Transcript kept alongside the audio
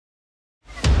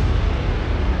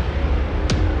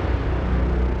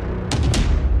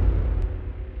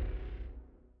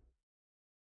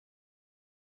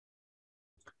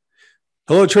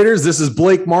Hello, traders. This is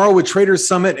Blake Morrow with Traders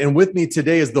Summit, and with me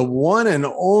today is the one and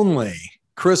only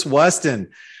Chris Weston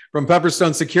from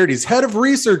Pepperstone Securities, head of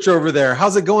research over there.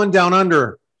 How's it going down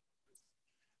under?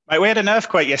 Mate, we had an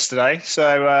earthquake yesterday,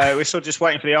 so we're sort of just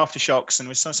waiting for the aftershocks, and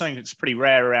it's something that's pretty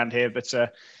rare around here. But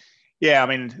yeah, I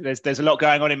mean, there's a lot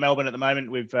going on in Melbourne at the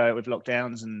moment with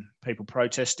lockdowns and people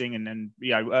protesting, and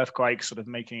earthquakes sort of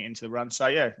making it into the run. So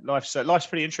yeah, life's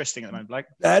pretty interesting at the moment, Blake.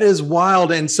 That is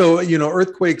wild. And so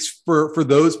earthquakes for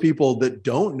those people that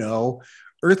don't know,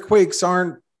 earthquakes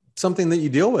aren't something that you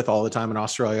deal with all the time in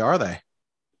Australia, are they?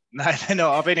 No, they're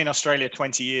not. I've been in Australia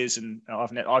 20 years, and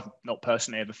I've not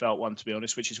personally ever felt one, to be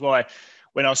honest. Which is why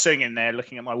when I was sitting in there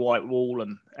looking at my white wall,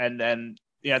 and then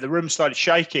the room started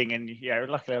shaking, and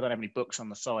luckily I don't have any books on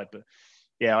the side, but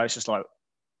I was just like,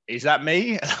 is that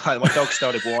me? My dog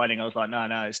started whining. I was like, no,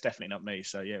 it's definitely not me.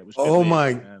 So yeah, it was. Oh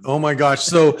my gosh!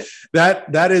 So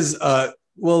that is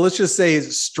well, let's just say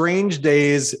strange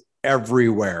days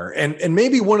everywhere, and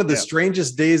maybe one of the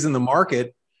strangest days in the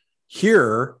market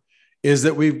here is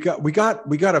that we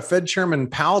got a Fed Chairman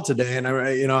Powell today, and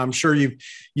I'm sure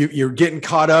you're getting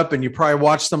caught up, and you probably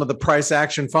watched some of the price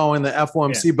action following the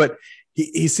FOMC, but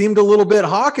he seemed a little bit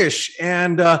hawkish.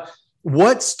 And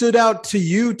what stood out to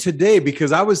you today?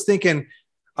 Because I was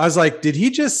like, did he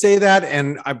just say that?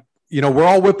 And we're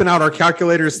all whipping out our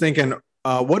calculators, thinking,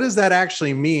 what does that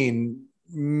actually mean?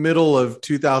 Middle of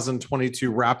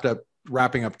 2022,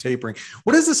 wrapping up tapering.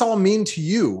 What does this all mean to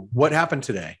you? What happened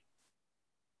today?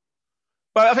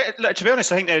 Well, to be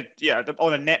honest, I think that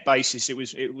on a net basis,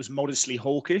 it was modestly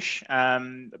hawkish.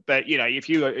 But if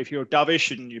you're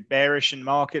dovish and you're bearish in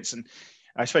markets, and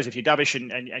I suppose if you're dovish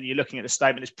and you're looking at the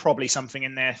statement, there's probably something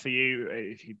in there for you.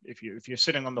 If you're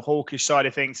sitting on the hawkish side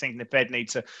of things, thinking the Fed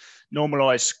needs to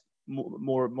normalize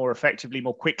more effectively,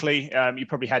 more quickly, you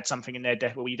probably had something in there.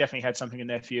 You definitely had something in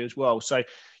there for you as well. So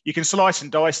you can slice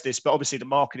and dice this, but obviously the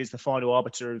market is the final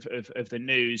arbiter of the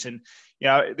news. And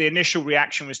the initial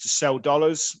reaction was to sell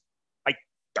dollars.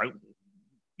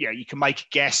 You can make a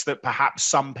guess that perhaps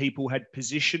some people had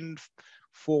positioned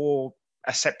for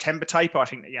a September taper. I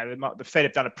think that the Fed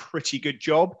have done a pretty good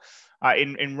job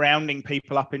in rounding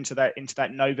people up into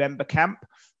that November camp.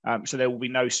 So there will be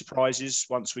no surprises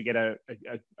once we get a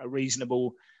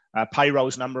reasonable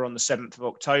payrolls number on the 7th of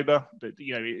October. But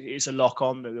it is a lock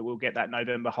on that we'll get that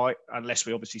November hike, unless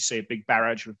we obviously see a big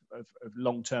barrage of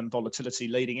long-term volatility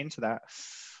leading into that.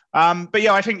 But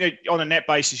I think that on a net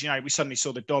basis, we suddenly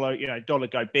saw the dollar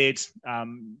go bid.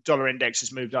 Dollar index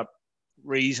has moved up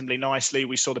reasonably nicely.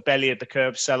 We saw the belly of the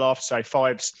curve sell off. So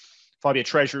five-year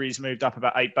treasuries moved up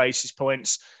about 8 basis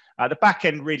points. The back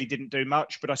end really didn't do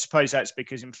much, but I suppose that's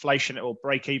because inflation or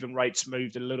break-even rates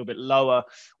moved a little bit lower,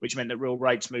 which meant that real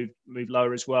rates moved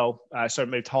lower as well. So it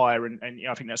moved higher, and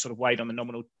I think that sort of weighed on the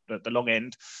long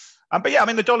end. But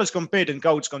the dollar's gone bid and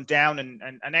gold's gone down, and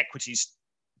equities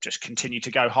just continue to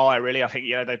go higher, really. I think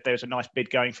there's a nice bid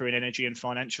going through in energy and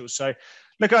financials. So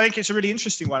look, I think it's a really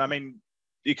interesting one. I mean,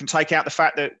 you can take out the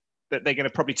fact that they're going to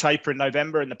probably taper in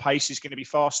November and the pace is going to be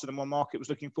faster than what market was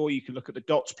looking for. You can look at the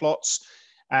dots plots.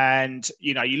 And,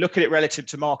 you look at it relative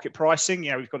to market pricing.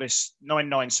 We've got this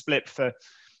 9-9 split for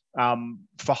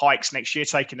hikes next year,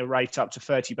 taking the rate up to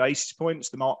 30 basis points.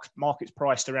 The market's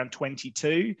priced around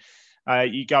 22.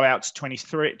 You go out to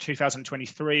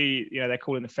 2023, they're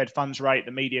calling the Fed funds rate.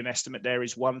 The median estimate there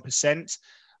is 1%.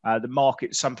 The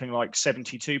market's something like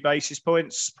 72 basis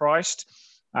points priced.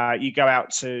 You go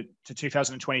out to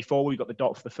 2024, we've got the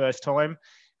dot for the first time.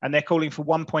 And they're calling for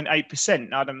 1.8%.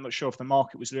 Now, I'm not sure if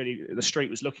the street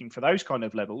was looking for those kind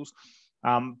of levels.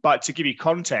 But to give you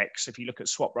context, if you look at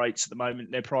swap rates at the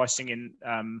moment, they're pricing in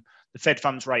the Fed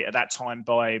funds rate at that time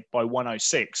by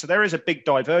 106. So there is a big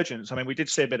divergence. I mean, we did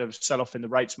see a bit of sell-off in the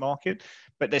rates market,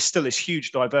 but there's still this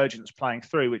huge divergence playing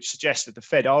through, which suggests that the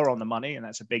Fed are on the money, and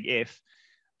that's a big if.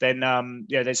 Then,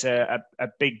 there's a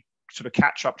big sort of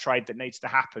catch-up trade that needs to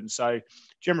happen. So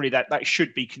generally that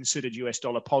should be considered US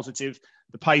dollar positive.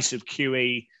 The pace of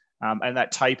QE and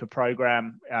that taper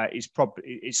program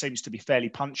it seems to be fairly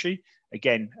punchy.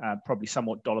 Again, probably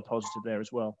somewhat dollar positive there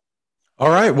as well. All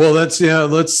right. Well, let's see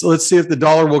if the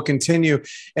dollar will continue,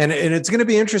 and it's going to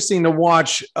be interesting to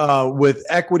watch with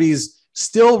equities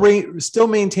still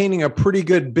maintaining a pretty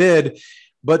good bid.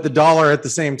 but the dollar at the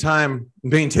same time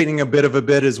maintaining a bit of a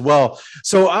bid as well.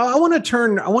 So I want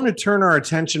to turn our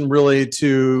attention really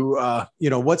to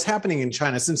what's happening in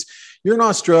China. Since you're in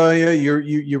Australia,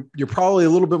 you're probably a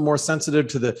little bit more sensitive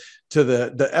to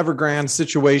the Evergrande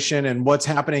situation and what's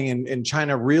happening in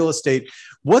China real estate.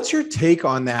 What's your take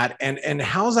on that, and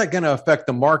how's that going to affect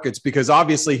the markets? Because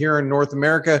obviously here in North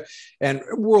America and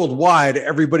worldwide,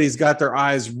 everybody's got their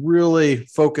eyes really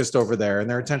focused over there and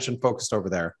their attention focused over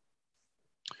there.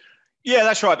 Yeah,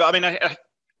 that's right. But I mean,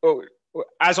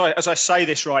 as I say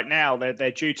this right now,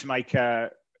 they're due to make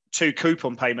 2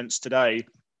 coupon payments today.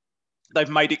 They've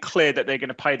made it clear that they're going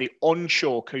to pay the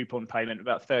onshore coupon payment,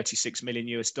 about $36 million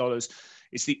US.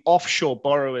 It's the offshore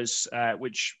borrowers,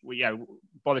 which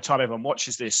by the time everyone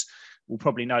watches this, will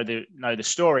probably know the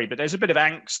story. But there's a bit of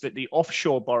angst that the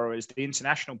offshore borrowers, the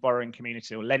international borrowing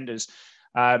community or lenders,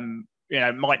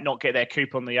 might not get their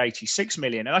coupon, the 86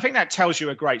 million. And I think that tells you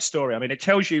a great story. I mean, it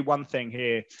tells you one thing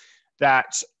here,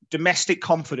 that domestic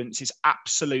confidence is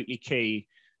absolutely key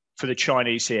for the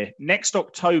Chinese here. Next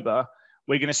October,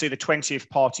 we're going to see the 20th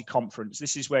Party Conference.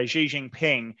 This is where Xi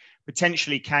Jinping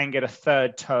potentially can get a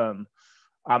 3rd term.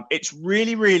 It's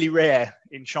really, really rare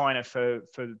in China for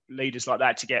leaders like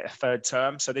that to get a 3rd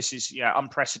term. So this is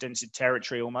unprecedented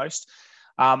territory almost.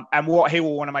 And what he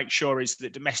will want to make sure is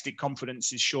that domestic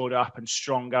confidence is shored up and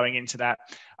strong going into that.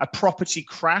 A property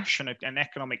crash and an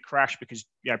economic crash, because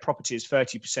property is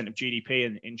 30% of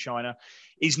GDP in China,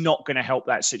 is not going to help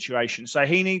that situation. So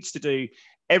he needs to do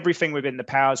everything within the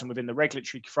powers and within the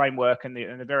regulatory framework and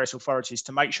the various authorities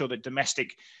to make sure that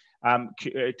domestic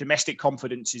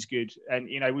confidence is good. And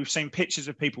we've seen pictures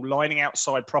of people lining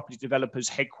outside property developers'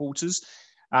 headquarters,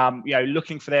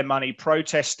 looking for their money,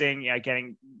 protesting,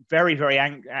 getting very, very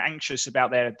anxious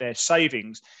about their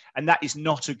savings. And that is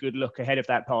not a good look ahead of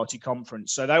that party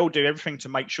conference. So they will do everything to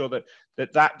make sure that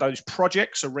those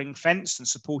projects are ring fenced and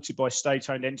supported by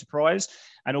state-owned enterprise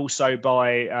and also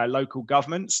by local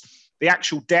governments. The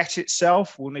actual debt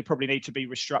itself will probably need to be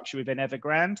restructured within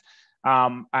Evergrande.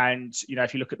 And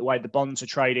if you look at the way the bonds are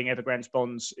trading, Evergrande's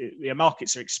bonds, the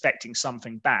markets are expecting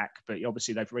something back, but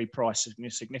obviously they've repriced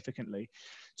significantly.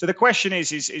 So the question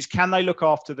is can they look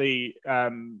after the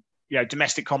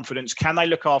domestic confidence? Can they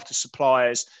look after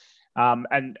suppliers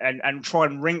and try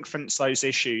and ring fence those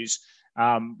issues?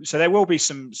 So there will be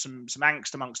some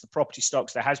angst amongst the property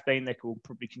stocks. There has been, there will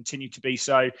probably continue to be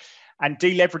so. And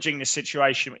deleveraging the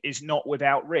situation is not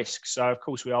without risk. So of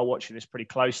course we are watching this pretty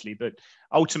closely, but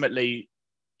ultimately,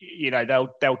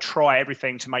 they'll try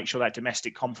everything to make sure that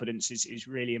domestic confidence is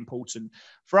really important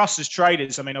for us as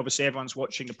traders. I mean, obviously everyone's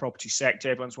watching the property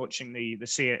sector, everyone's watching the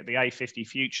A50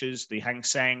 futures, the Hang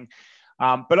Seng.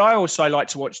 But I also like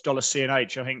to watch dollar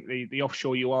CNH. I think the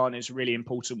offshore yuan is a really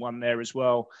important one there as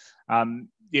well.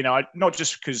 Not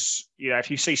just because,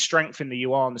 if you see strength in the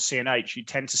yuan, the CNH, you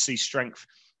tend to see strength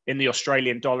in the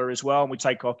Australian dollar as well. And we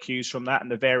take our cues from that,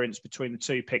 and the variance between the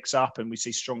two picks up and we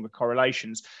see stronger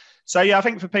correlations. So, I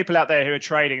think for people out there who are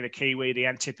trading the Kiwi, the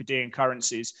Antipodean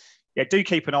currencies, do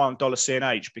keep an eye on dollar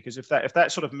CNH, because if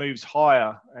that sort of moves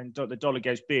higher and the dollar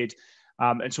goes bid,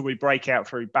 until we break out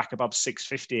through back above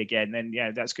 650 again,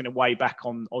 then that's going to weigh back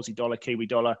on Aussie dollar, Kiwi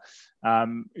dollar,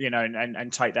 and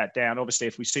take that down. Obviously,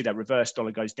 if we see that reverse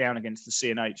dollar goes down against the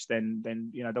CNH,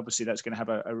 then obviously that's going to have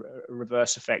a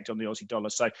reverse effect on the Aussie dollar.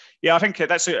 So I think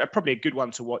that's probably a good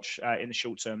one to watch in the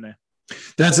short term there.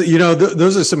 That's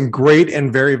those are some great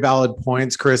and very valid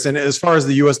points, Chris. And as far as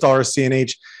the US dollar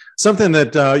CNH, something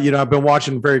that I've been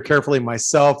watching very carefully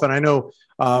myself, and I know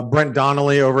Brent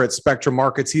Donnelly over at Spectrum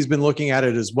Markets, he's been looking at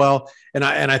it as well. And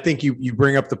I think you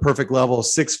bring up the perfect level,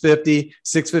 650,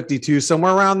 652,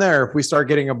 somewhere around there. If we start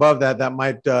getting above that, that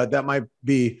might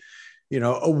be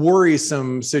a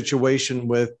worrisome situation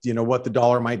with what the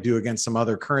dollar might do against some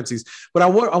other currencies. But I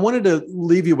wanted to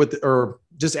leave you with, or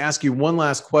just ask you one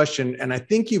last question, and I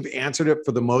think you've answered it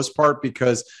for the most part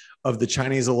because of the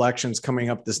Chinese elections coming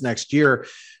up this next year.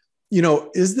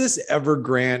 Is this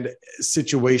Evergrande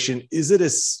situation, is it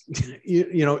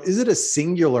a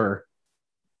singular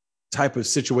type of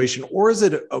situation, or is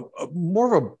it a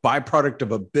more of a byproduct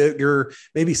of a bigger,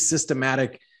 maybe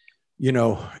systematic,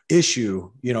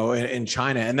 issue, in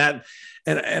China? And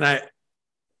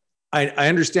I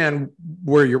understand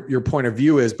where your point of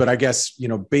view is, but I guess,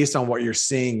 based on what you're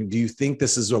seeing, do you think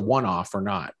this is a one-off or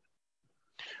not?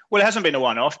 Well, it hasn't been a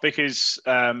one-off because,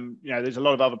 there's a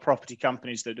lot of other property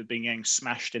companies that have been getting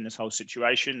smashed in this whole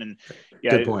situation. And,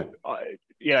 good point.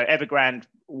 Evergrande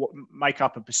make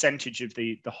up a percentage of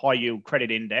the high yield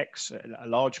credit index, a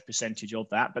large percentage of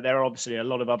that. But there are obviously a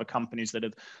lot of other companies that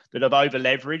have over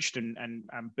leveraged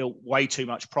and built way too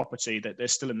much property that they're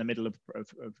still in the middle of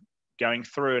going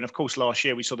through. And of course, last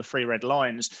year we saw the three red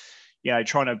lines,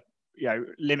 trying to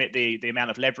limit the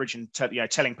amount of leverage and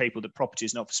telling people that property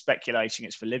is not for speculating,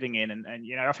 it's for living in.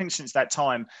 And I think since that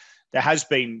time there has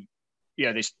been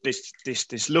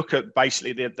this look at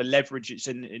basically the leverage that's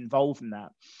involved in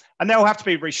that. And there will have to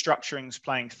be restructurings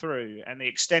playing through, and the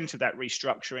extent of that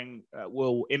restructuring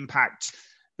will impact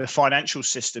the financial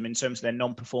system in terms of their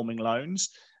non-performing loans.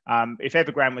 If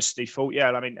Evergrande was to default,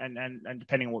 and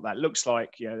depending on what that looks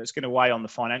like, that's going to weigh on the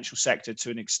financial sector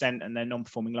to an extent, and their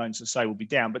non-performing loans, as I say, will be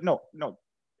down, but not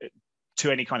to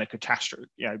any kind of catastrophe,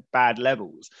 bad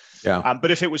levels. Yeah.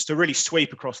 But if it was to really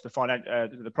sweep across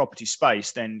the property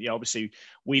space, then obviously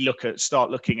we start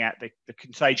looking at the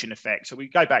contagion effect. So we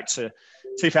go back to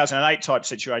 2008 type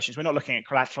situations. We're not looking at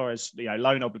collateralized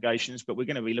loan obligations, but we're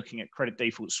going to be looking at credit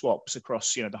default swaps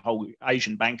across the whole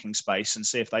Asian banking space and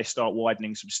see if they start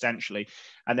widening substantially.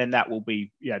 And then that will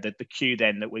be the cue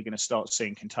then that we're going to start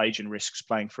seeing contagion risks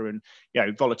playing through,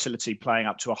 and volatility playing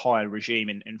up to a higher regime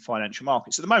in financial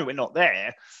markets. At the moment, we're not there.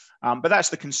 But that's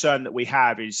the concern that we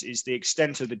have is the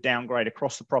extent of the downgrade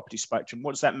across the property spectrum.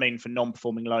 What does that mean for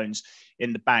non-performing loans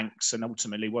in the banks? And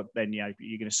ultimately, what then you're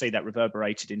going to see that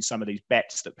reverberated in some of these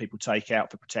bets that people take out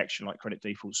for protection, like credit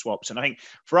default swaps. And I think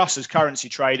for us as currency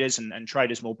traders and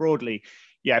traders more broadly,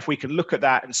 if we can look at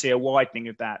that and see a widening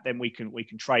of that, then we can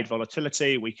trade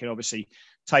volatility. We can obviously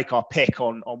take our pick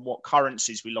on what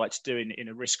currencies we like to do in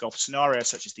a risk-off scenario,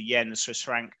 such as the yen, the Swiss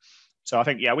franc. So I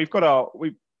think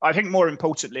I think more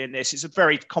importantly in this, it's a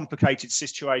very complicated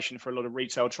situation for a lot of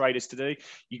retail traders to do.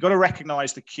 You've got to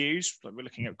recognize the cues. Like we're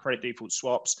looking at credit default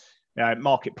swaps,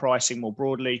 market pricing more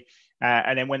broadly.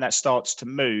 And then when that starts to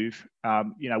move,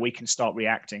 we can start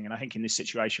reacting. And I think in this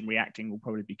situation, reacting will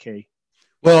probably be key.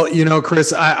 Well,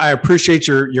 Chris, I appreciate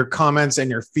your comments and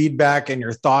your feedback and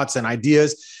your thoughts and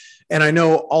ideas. And I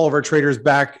know all of our traders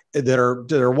back that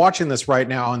are watching this right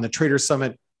now on the Trader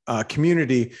Summit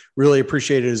community really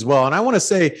appreciate it as well. And I want to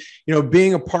say,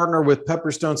 being a partner with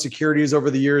Pepperstone Securities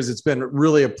over the years, it's been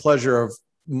really a pleasure of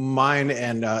mine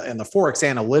and the Forex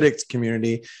analytics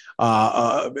community.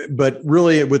 But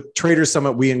really with Trader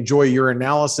Summit, we enjoy your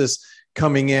analysis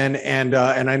coming in. And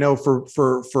I know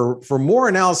for more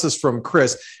analysis from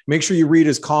Chris, make sure you read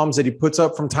his columns that he puts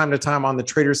up from time to time on the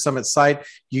Trader Summit site.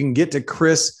 You can get to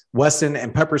Chris, Weston,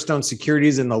 and Pepperstone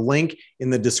Securities in the link in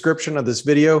the description of this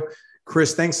video.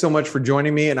 Chris, thanks so much for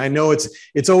joining me. And I know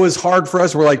it's always hard for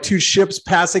us. We're like two ships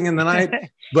passing in the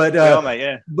night, but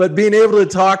but being able to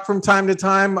talk from time to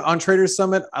time on Trader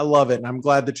Summit, I love it. And I'm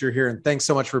glad that you're here. And thanks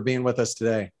so much for being with us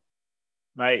today.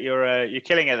 Mate, you're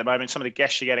killing it at the moment. Some of the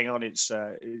guests you're getting on, it's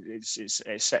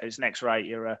next rate.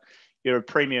 You're a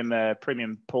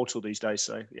premium portal these days.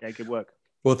 So yeah, good work.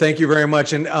 Well, thank you very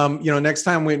much. And next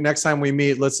time we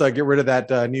meet, let's get rid of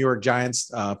that New York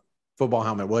Giants football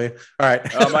helmet, will you? All right.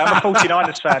 I'm a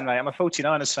 49ers fan, mate. I'm a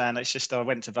 49ers fan. It's just I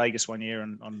went to Vegas one year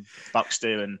on Bucks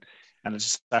do, and it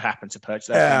just so happened to purchase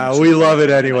that. Yeah, we love it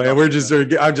anyway.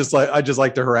 I just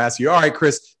like to harass you. All right,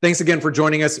 Chris. Thanks again for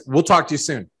joining us. We'll talk to you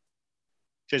soon.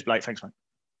 Cheers, Blake. Thanks, mate.